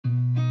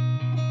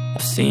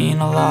I've seen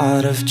a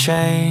lot of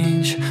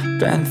change,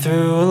 been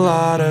through a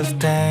lot of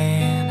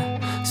pain.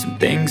 Some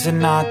things are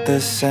not the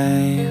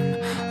same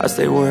as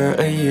they were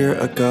a year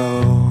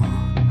ago,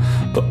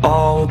 but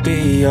all will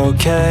be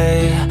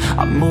okay.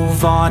 I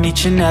move on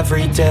each and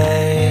every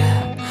day.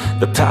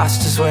 The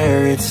past is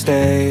where it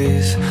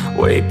stays,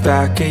 way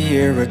back a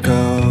year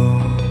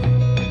ago.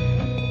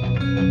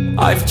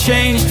 I've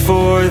changed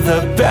for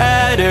the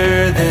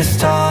better this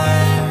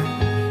time.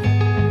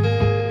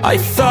 I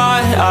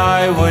thought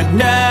I would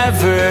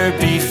never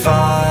be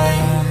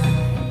fine.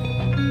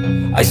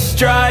 I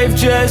strive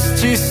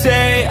just to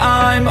say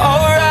I'm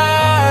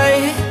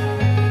alright,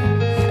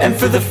 and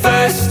for the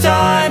first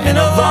time in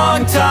a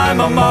long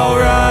time I'm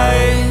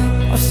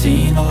alright. I've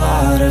seen a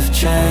lot of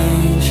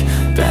change,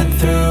 been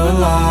through a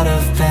lot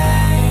of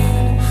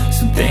pain.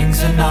 Some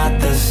things are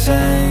not the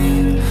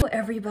same. Hello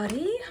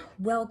everybody,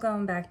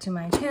 welcome back to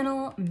my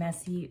channel,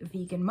 Messy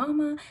Vegan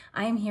Mama.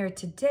 I am here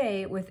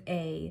today with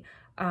a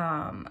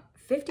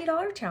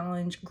 $50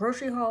 challenge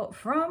grocery haul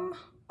from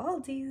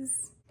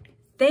Aldi's.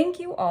 Thank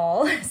you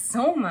all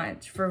so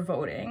much for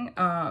voting.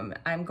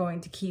 I'm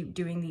going to keep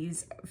doing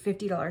these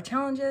 $50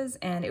 challenges,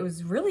 and it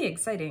was really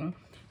exciting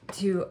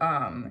to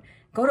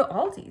go to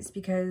Aldi's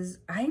because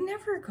I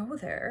never go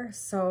there.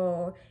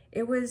 So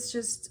it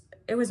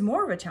was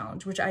more of a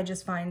challenge, which I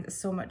just find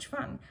so much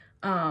fun.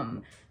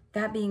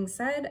 That being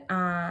said,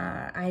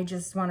 I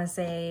just want to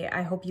say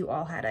I hope you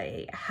all had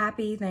a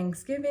happy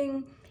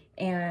Thanksgiving.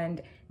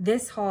 And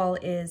this haul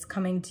is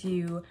coming to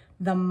you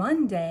the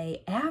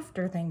Monday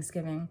after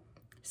Thanksgiving.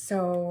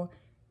 So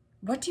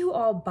what do you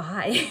all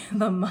buy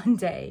the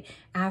Monday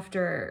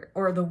after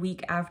or the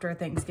week after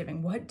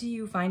Thanksgiving? What do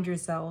you find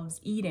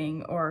yourselves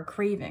eating or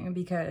craving?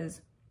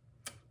 Because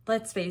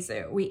let's face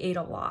it, we ate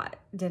a lot,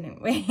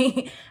 didn't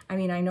we? I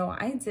mean, I know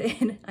I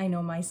did. I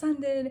know my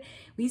son did.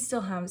 We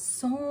still have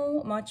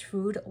so much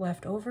food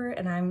left over,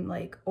 and I'm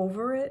like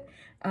over it.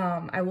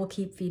 I will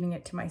keep feeding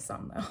it to my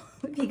son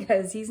though,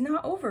 because he's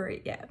not over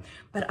it yet.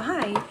 But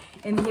I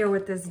am here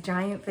with this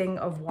giant thing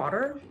of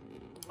water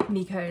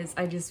because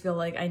I just feel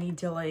like I need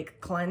to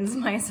like cleanse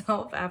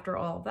myself after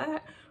all of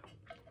that.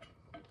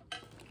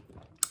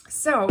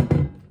 So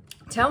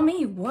tell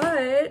me,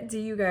 what do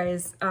you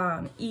guys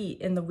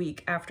eat in the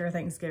week after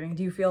Thanksgiving?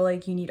 Do you feel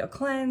like you need a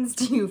cleanse?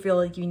 Do you feel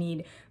like you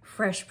need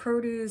fresh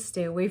produce?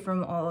 Stay away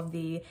from all of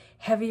the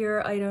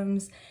heavier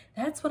items?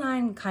 That's what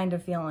I'm kind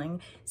of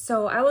feeling.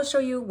 So I will show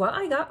you what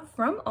I got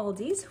from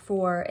Aldi's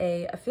for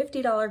a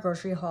 $50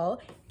 grocery haul.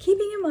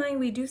 Keeping in mind,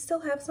 we do still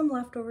have some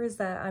leftovers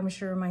that I'm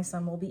sure my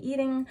son will be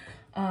eating.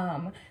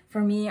 For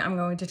me, I'm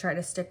going to try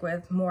to stick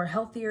with more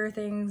healthier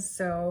things.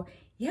 So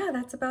yeah,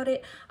 that's about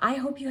it. I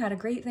hope you had a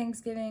great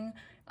Thanksgiving.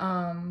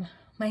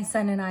 My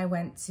son and I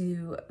went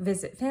to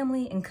visit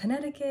family in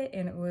Connecticut,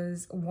 and it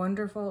was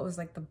wonderful. It was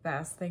like the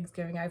best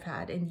Thanksgiving I've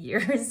had in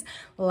years.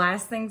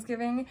 Last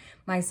Thanksgiving,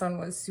 my son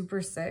was super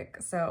sick,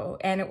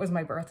 and it was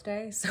my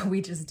birthday, so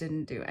we just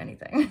didn't do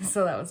anything.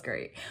 So that was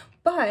great.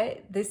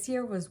 But this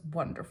year was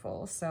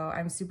wonderful, so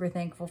I'm super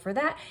thankful for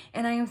that,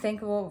 and I am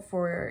thankful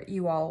for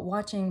you all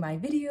watching my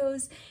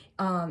videos.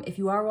 If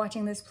you are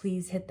watching this,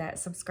 please hit that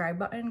subscribe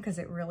button because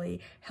it really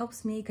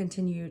helps me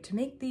continue to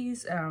make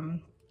these,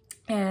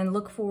 and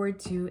look forward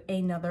to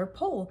another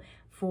poll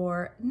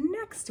for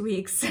next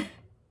week's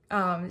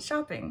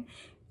shopping.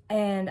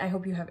 And I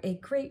hope you have a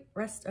great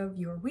rest of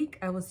your week.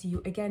 I will see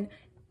you again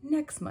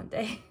next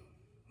Monday.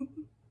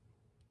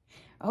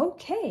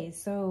 Okay,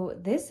 so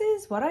this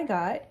is what I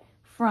got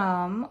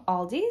from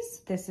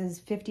Aldi's. This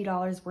is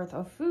 $50 worth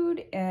of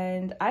food,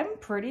 and I'm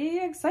pretty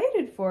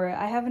excited for it.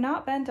 I have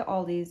not been to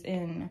Aldi's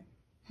in,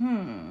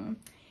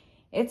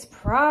 it's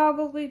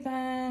probably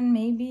been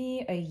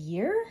maybe a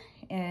year,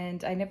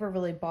 and I never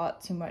really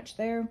bought too much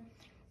there.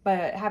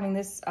 But having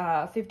this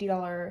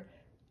 $50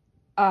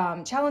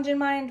 challenge in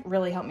mind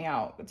really helped me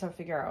out to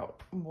figure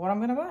out what I'm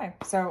gonna buy.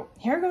 So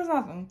here goes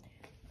nothing.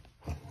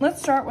 Let's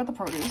start with the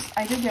produce.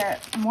 I did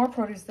get more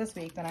produce this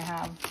week than I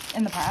have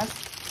in the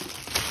past.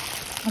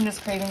 I'm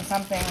just craving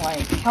something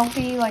like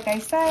healthy, like I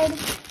said.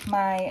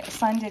 My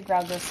son did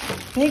grab this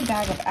big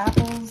bag of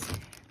apples,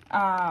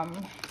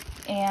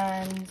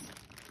 and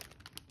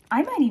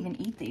I might even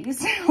eat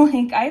these.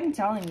 Like, I'm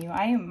telling you,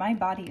 my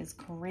body is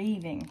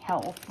craving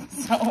health.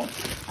 So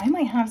I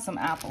might have some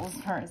apples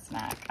for a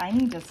snack. I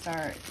need to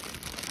start,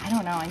 I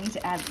don't know, I need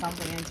to add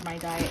something into my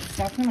diet. It's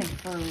definitely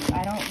fruit.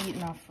 I don't eat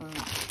enough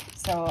fruit.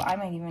 So I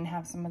might even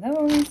have some of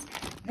those.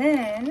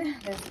 Then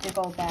this big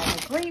old bag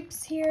of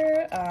grapes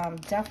here.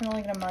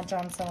 Definitely gonna munch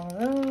on some of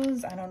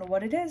those. I don't know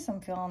what it is. I'm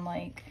feeling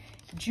like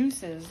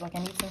juices, like I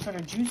need some sort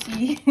of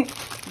juicy,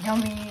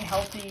 yummy,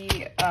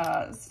 healthy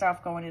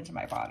stuff going into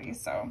my body.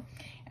 So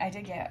I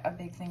did get a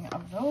big thing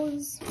of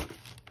those.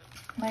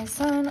 My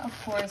son, of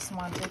course,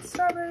 wanted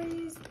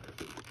strawberries.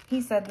 He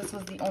said this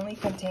was the only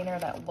container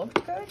that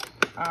looked good.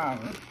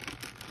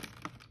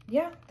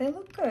 Yeah, they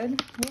look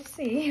good. We'll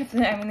see.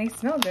 I mean, they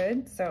smell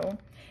good. So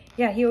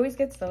yeah, he always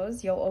gets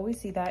those. You'll always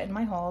see that in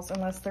my hauls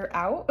unless they're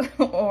out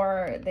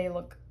or they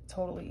look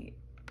totally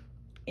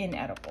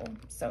inedible.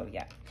 So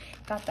yeah,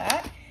 got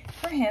that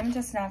for him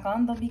to snack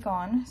on. They'll be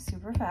gone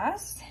super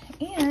fast.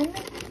 And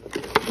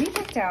we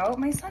picked out,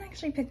 my son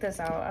actually picked this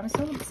out. I'm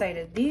so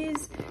excited.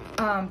 These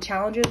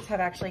challenges have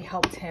actually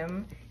helped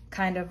him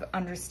kind of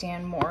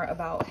understand more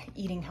about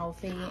eating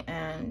healthy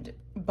and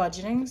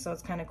budgeting. So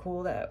it's kind of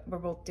cool that we're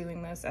both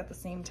doing this at the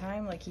same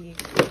time. Like he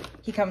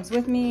comes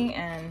with me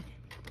and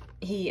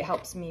he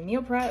helps me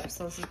meal prep.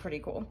 So this is pretty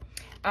cool.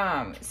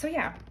 So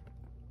yeah,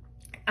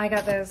 I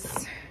got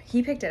this.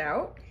 He picked it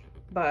out,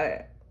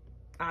 but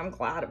I'm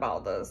glad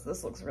about this.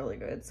 This looks really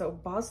good. So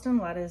Boston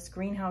lettuce,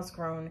 greenhouse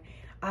grown.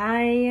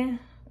 I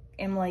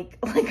am like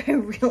I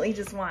really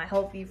just want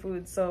healthy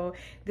food. So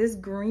this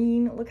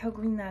green, look how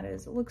green that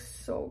is. It looks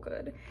so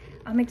good.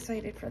 I'm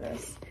excited for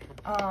this.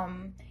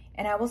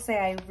 And I will say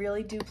I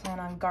really do plan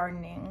on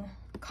gardening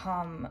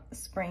come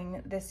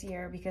spring this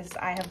year because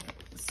I have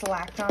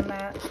slacked on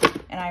that,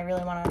 and I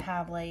really want to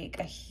have like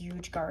a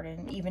huge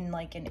garden, even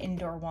like an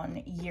indoor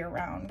one year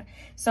round.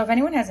 So if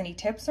anyone has any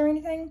tips or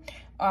anything,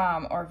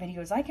 or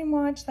videos I can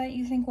watch that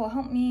you think will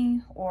help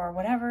me or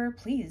whatever,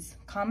 please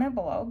comment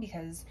below,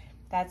 because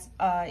that's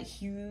a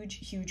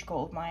huge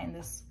goal of mine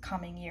this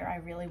coming year. I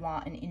really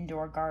want an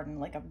indoor garden,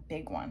 like a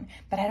big one,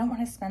 but I don't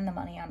want to spend the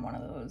money on one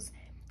of those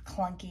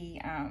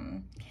clunky,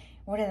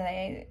 what are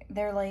they?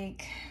 They're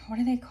like, what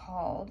are they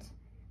called?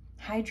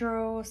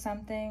 Hydro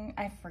something?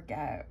 I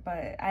forget,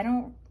 but I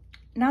don't,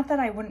 not that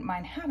I wouldn't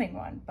mind having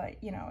one, but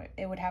you know,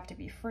 it would have to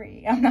be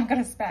free. I'm not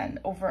going to spend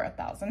over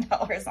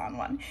 $1,000 on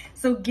one.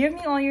 So give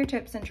me all your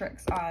tips and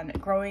tricks on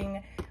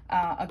growing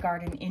a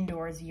garden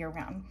indoors year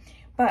round.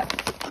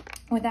 But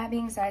with that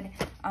being said,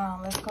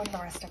 let's go to the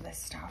rest of this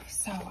stuff.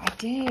 So I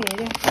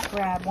did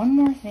grab one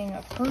more thing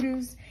of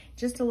produce,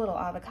 just a little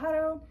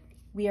avocado.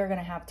 We are going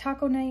to have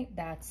taco night.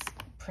 That's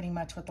pretty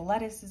much what the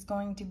lettuce is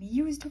going to be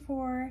used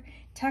for.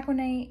 Taco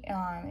night,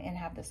 and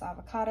have this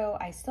avocado.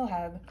 I still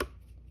have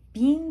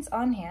beans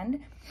on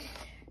hand,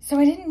 so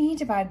I didn't need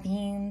to buy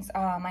beans.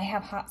 I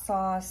have hot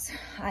sauce,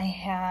 I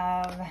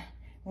have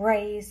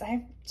rice, I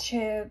have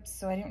chips,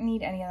 so I didn't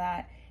need any of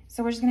that.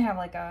 So we're just gonna have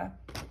like a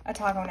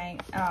taco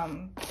night.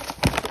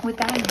 With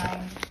that in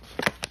mind,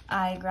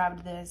 I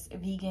grabbed this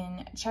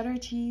vegan cheddar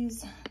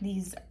cheese.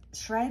 These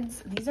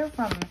shreds, these are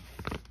from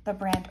the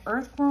brand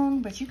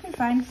Earthgrown, but you can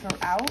find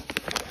throughout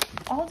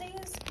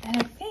Aldi's. And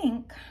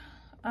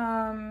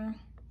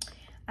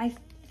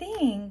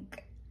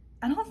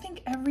I don't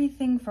think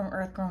everything from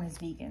Earthgrown is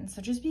vegan,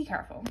 so just be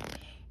careful.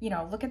 You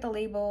know, look at the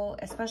label,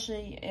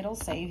 especially it'll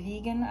say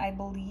vegan, I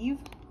believe.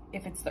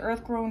 If it's the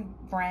Earthgrown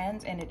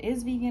brand and it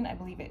is vegan, I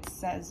believe it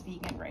says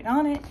vegan right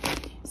on it.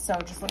 So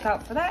just look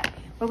out for that.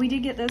 But we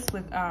did get this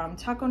with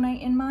taco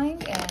night in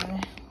mind,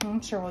 and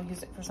I'm sure we'll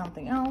use it for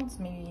something else.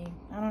 Maybe,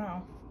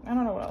 I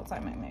don't know what else I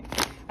might make.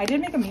 I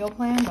did make a meal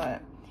plan,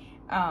 but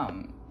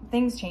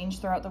things change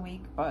throughout the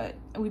week, but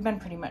we've been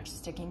pretty much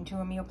sticking to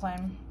a meal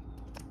plan.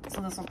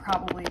 So this will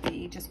probably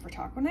be just for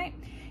taco night.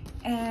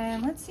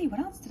 And let's see, what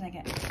else did I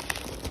get?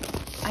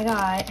 I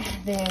got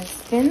this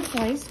thin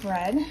sliced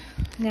bread.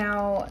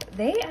 Now,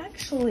 they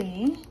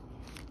actually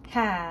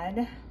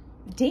had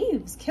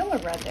Dave's Killer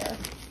Bread there.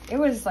 It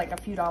was like a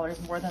few dollars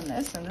more than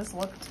this, and this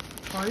looked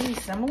pretty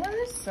similar,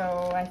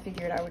 so I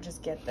figured I would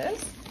just get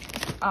this.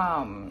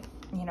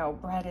 You know,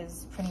 bread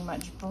is pretty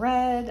much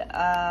bread.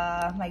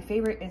 My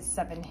favorite is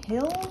Seven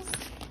Hills,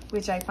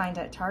 which I find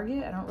at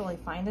Target. I don't really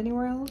find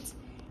anywhere else.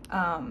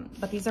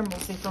 But these are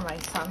mostly for my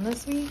son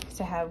this week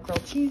to have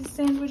grilled cheese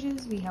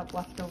sandwiches. We have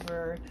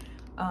leftover,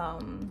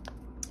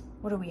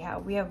 what do we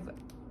have? We have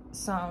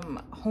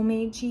some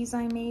homemade cheese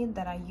I made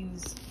that I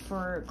use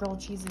for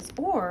grilled cheeses,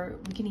 or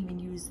we can even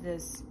use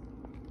this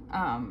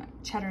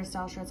cheddar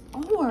style shreds,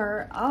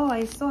 or, oh,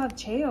 I still have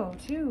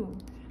Cheo too.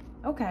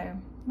 Okay,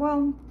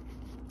 well,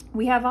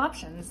 we have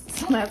options,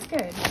 so that's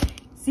good.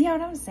 See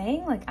what I'm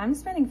saying? Like, I'm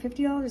spending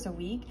 $50 a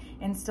week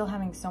and still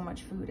having so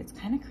much food. It's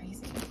kind of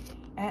crazy.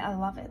 I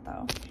love it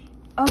though.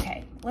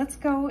 Okay, let's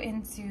go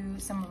into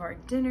some of our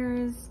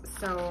dinners.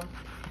 So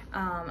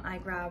I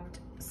grabbed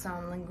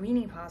some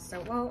linguine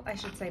pasta. Well, I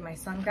should say my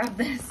son grabbed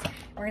this.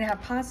 We're gonna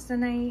have pasta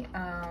night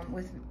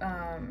with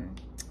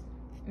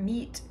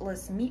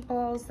meatless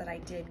meatballs that I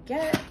did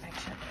get.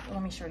 Actually,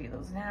 let me show you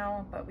those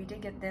now. But we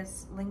did get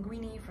this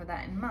linguine for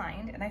that in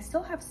mind. And I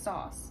still have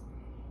sauce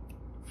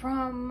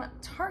from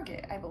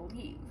Target, I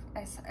believe.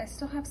 I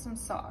still have some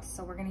sauce,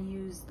 so we're gonna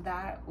use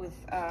that with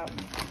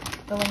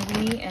the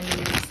linguine and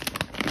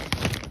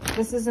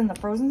this is in the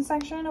frozen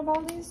section of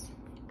Aldi's.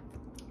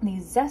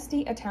 These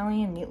zesty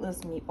Italian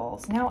meatless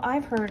meatballs. Now,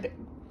 I've heard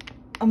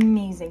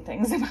amazing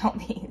things about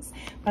these,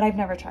 but I've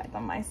never tried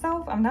them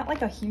myself. I'm not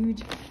like a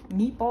huge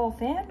meatball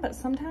fan, but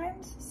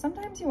sometimes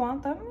you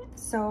want them.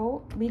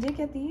 So we did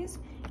get these.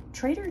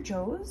 Trader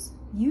Joe's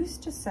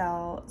used to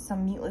sell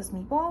some meatless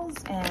meatballs,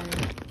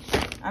 and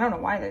I don't know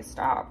why they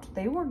stopped.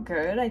 They were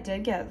good. I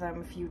did get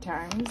them a few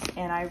times,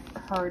 and I've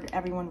heard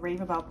everyone rave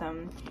about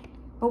them.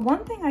 But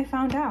one thing I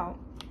found out,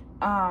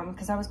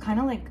 because I was kind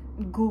of like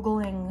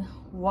Googling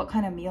what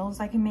kind of meals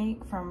I can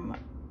make from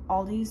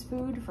Aldi's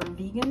food for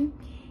vegan,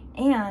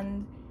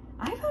 and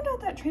I found out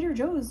that Trader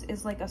Joe's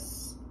is like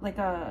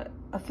a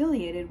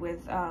affiliated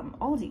with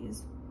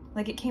Aldi's.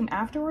 Like it came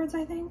afterwards,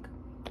 I think,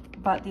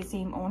 but the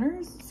same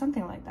owners,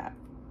 something like that.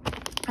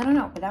 I don't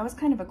know, but that was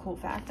kind of a cool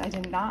fact. I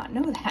did not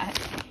know that.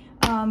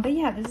 But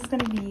yeah, this is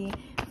gonna be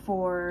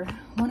for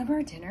one of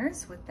our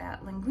dinners with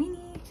that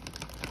linguine.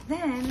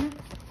 Then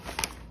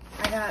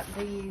I got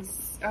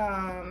these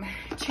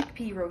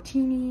chickpea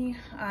rotini.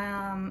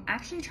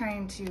 Actually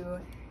trying to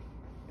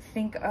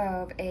think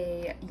of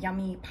a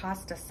yummy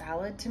pasta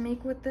salad to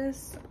make with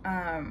this.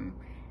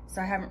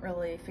 So I haven't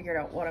really figured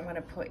out what I'm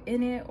gonna put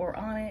in it or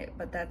on it,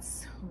 but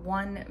that's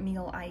one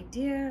meal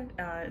idea.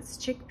 It's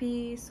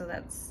chickpea, so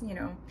that's, you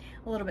know,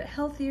 a little bit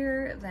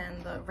healthier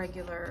than the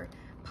regular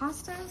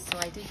pasta. So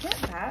I did get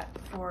that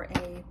for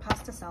a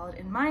pasta salad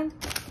in mind.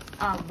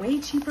 Way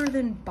cheaper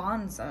than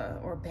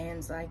Banza or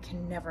Banza. I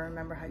can never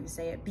remember how you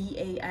say it.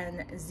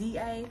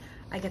 B-A-N-Z-A.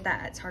 I get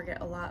that at Target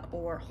a lot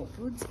or Whole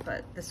Foods,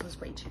 but this was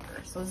way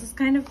cheaper. So this is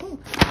kind of cool.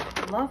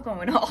 I love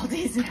going to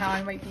Aldi's now.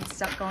 I might be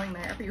stuck going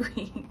there every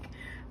week.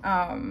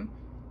 And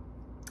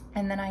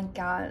then I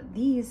got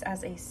these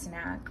as a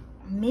snack,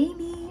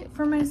 maybe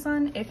for my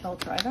son, if he'll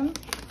try them.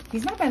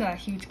 He's not been a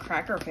huge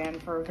cracker fan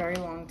for a very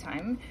long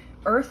time.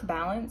 Earth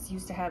Balance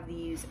used to have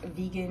these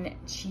vegan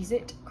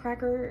Cheez-It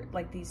cracker,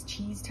 like these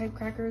cheese type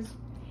crackers,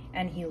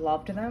 and he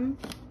loved them.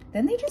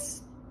 Then they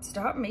just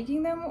stopped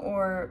making them,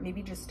 or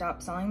maybe just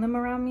stopped selling them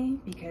around me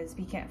because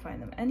we can't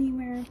find them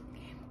anywhere.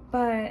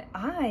 But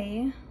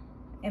I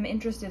am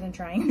interested in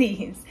trying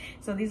these.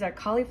 So these are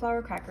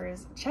cauliflower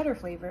crackers, cheddar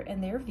flavor,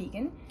 and they're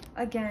vegan.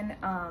 Again,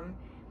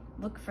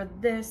 look for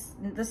this.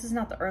 This is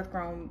not the Earth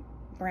Grown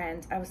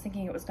brand. I was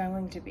thinking it was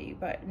going to be,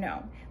 but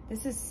no.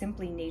 This is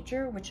Simply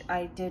Nature, which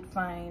I did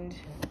find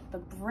the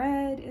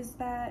bread is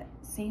that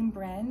same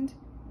brand,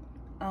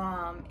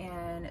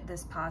 and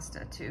this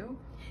pasta too.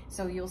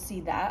 So you'll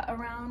see that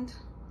around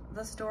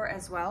the store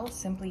as well,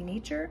 Simply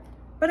Nature.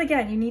 But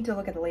again, you need to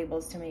look at the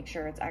labels to make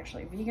sure it's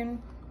actually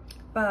vegan.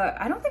 But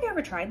I don't think I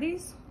ever tried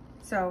these,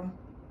 so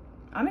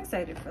I'm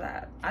excited for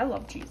that. I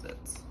love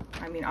Cheez-Its.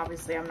 I mean,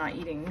 obviously I'm not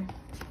eating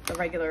the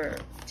regular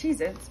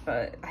Cheez-Its,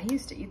 but I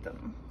used to eat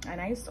them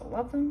and I used to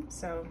love them.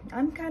 So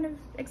I'm kind of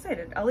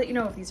excited. I'll let you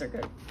know if these are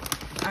good.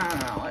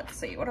 Let's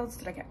see, what else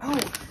did I get? Oh,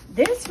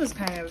 this was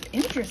kind of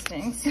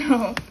interesting.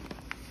 So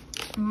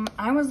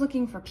I was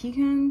looking for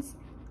pecans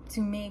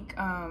to make,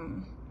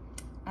 I'm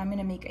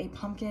gonna make a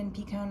pumpkin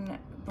pecan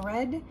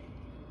bread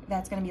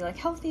that's gonna be like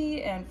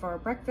healthy and for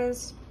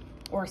breakfast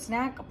or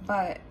snack,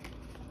 but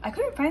I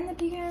couldn't find the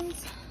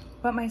pecans.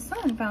 But my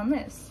son found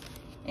this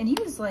and he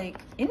was like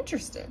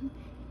interested.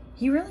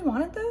 He really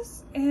wanted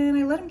this and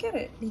I let him get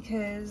it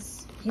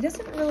because he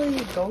doesn't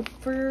really go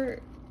for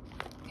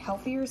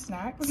healthier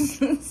snacks.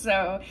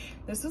 So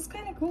this was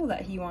kind of cool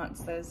that he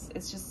wants this.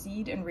 It's just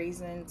seed and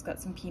raisin. It's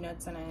got some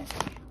peanuts in it,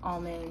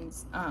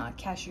 almonds,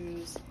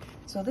 cashews.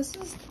 So this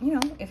is, you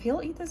know, if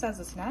he'll eat this as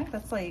a snack,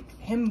 that's like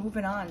him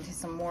moving on to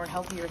some more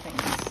healthier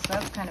things. So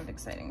that's kind of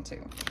exciting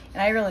too.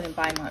 And I really didn't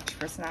buy much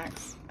for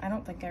snacks. I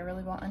don't think I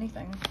really bought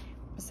anything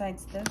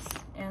besides this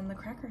and the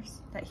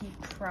crackers that he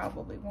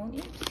probably won't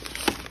eat.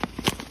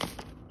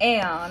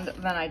 And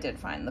then I did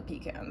find the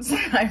pecans.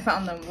 I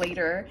found them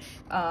later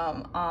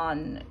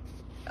on,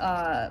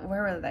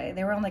 where were they?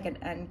 They were on like an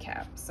end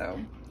cap. So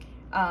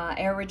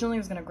I originally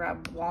was gonna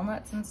grab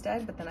walnuts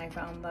instead, but then I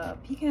found the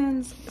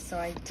pecans. So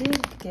I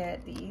did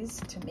get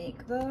these to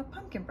make the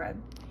pumpkin bread.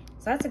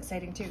 So that's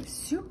exciting too.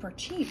 Super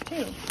cheap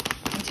too.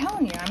 I'm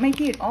telling you, I might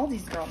be an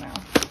Aldi's girl now.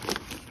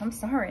 I'm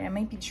sorry, I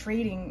might be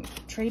trading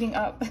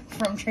up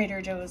from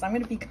Trader Joe's. I'm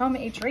gonna become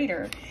a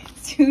trader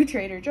to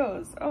Trader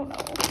Joe's. Oh no.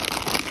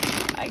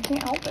 I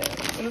can't help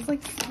it. It was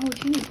like so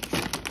cheap.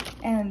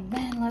 And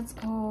then let's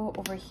go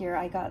over here.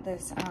 I got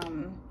this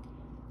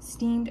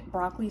steamed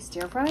broccoli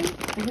stir fry.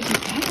 Which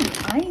again,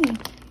 I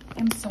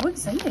am so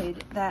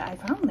excited that I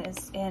found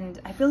this,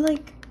 and I feel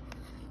like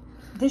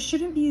this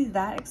shouldn't be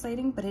that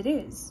exciting, but it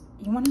is.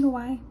 You want to know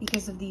why?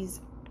 Because of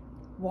these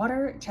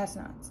water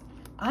chestnuts.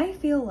 I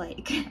feel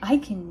like I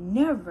can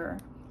never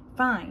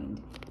find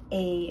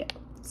a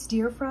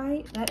stir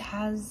fry that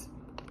has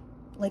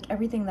like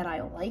everything that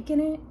I like in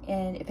it,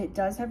 and if it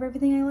does have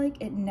everything I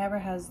like, it never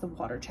has the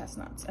water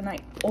chestnuts, and I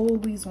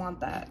always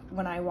want that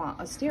when I want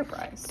a stir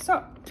fry.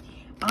 So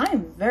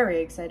I'm very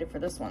excited for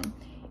this one.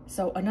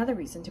 So another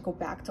reason to go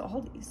back to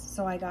Aldi's.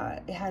 So I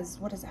got, it has,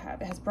 what does it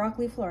have? It has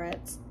broccoli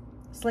florets,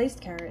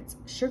 sliced carrots,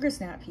 sugar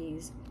snap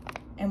peas,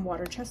 and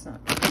water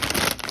chestnut.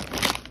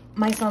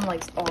 My son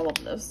likes all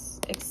of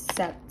this,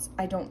 except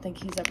I don't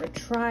think he's ever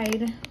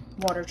tried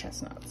water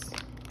chestnuts.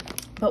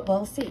 But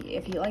we'll see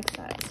if he likes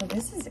that. So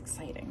this is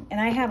exciting.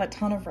 And I have a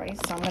ton of rice,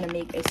 so I'm gonna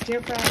make a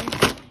stir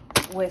fry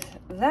with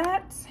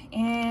that.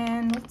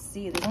 And let's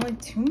see, there's only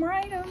 2 more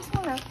items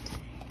left.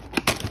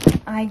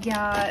 I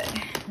got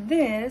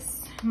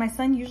this. My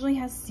son usually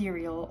has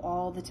cereal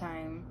all the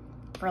time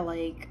for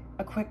like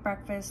a quick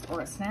breakfast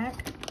or a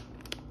snack.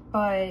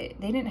 But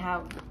they didn't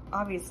have,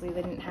 obviously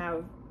they didn't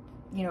have,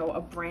 you know, a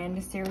brand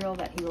of cereal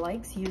that he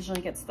likes. He usually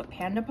gets the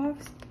Panda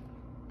Puffs.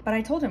 But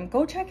I told him,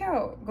 go check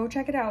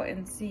it out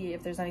and see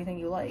if there's anything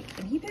you like.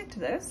 And he picked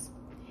this,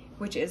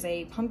 which is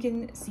a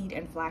pumpkin seed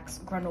and flax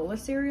granola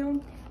cereal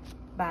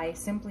by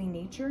Simply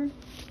Nature.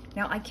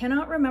 Now, I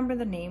cannot remember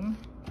the name,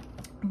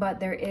 but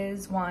there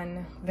is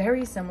one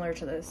very similar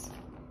to this.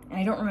 And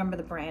I don't remember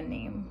the brand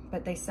name,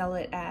 but they sell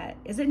it at,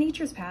 is it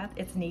Nature's Path?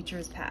 It's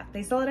Nature's Path.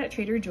 They sell it at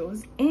Trader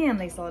Joe's and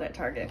they sell it at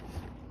Target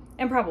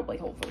and probably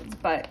Whole Foods,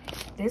 but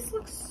this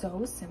looks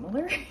so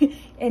similar.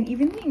 And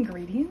even the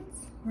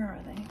ingredients, where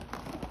are they?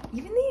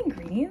 Even the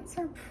ingredients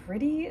are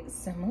pretty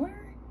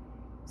similar.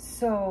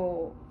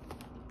 So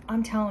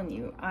I'm telling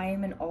you, I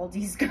am an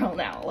Aldi's girl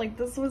now. Like,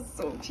 this was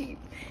so cheap.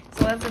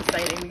 So that's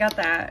exciting. We got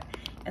that.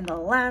 And the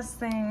last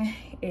thing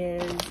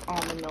is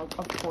almond milk.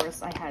 Of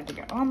course, I had to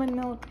get almond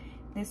milk.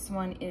 This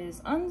one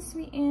is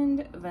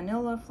unsweetened,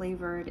 vanilla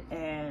flavored,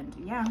 and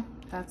yeah,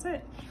 that's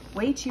it.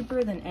 Way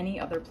cheaper than any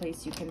other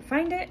place you can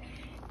find it.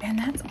 And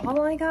that's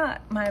all I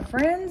got, my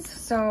friends.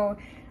 So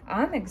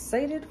I'm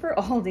excited for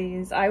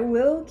Aldi's. I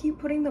will keep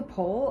putting the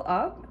poll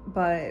up,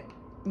 but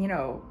you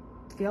know,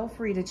 feel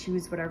free to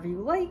choose whatever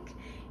you like.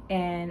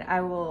 And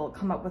I will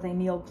come up with a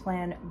meal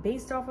plan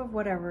based off of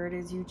whatever it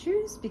is you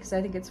choose, because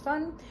I think it's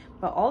fun.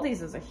 But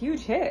Aldi's is a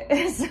huge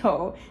hit,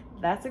 so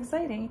that's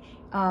exciting.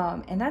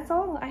 And that's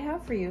all I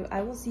have for you.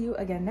 I will see you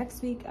again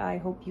next week. I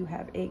hope you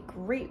have a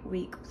great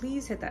week.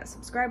 Please hit that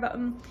subscribe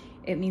button.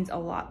 It means a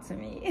lot to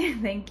me.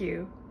 Thank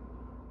you.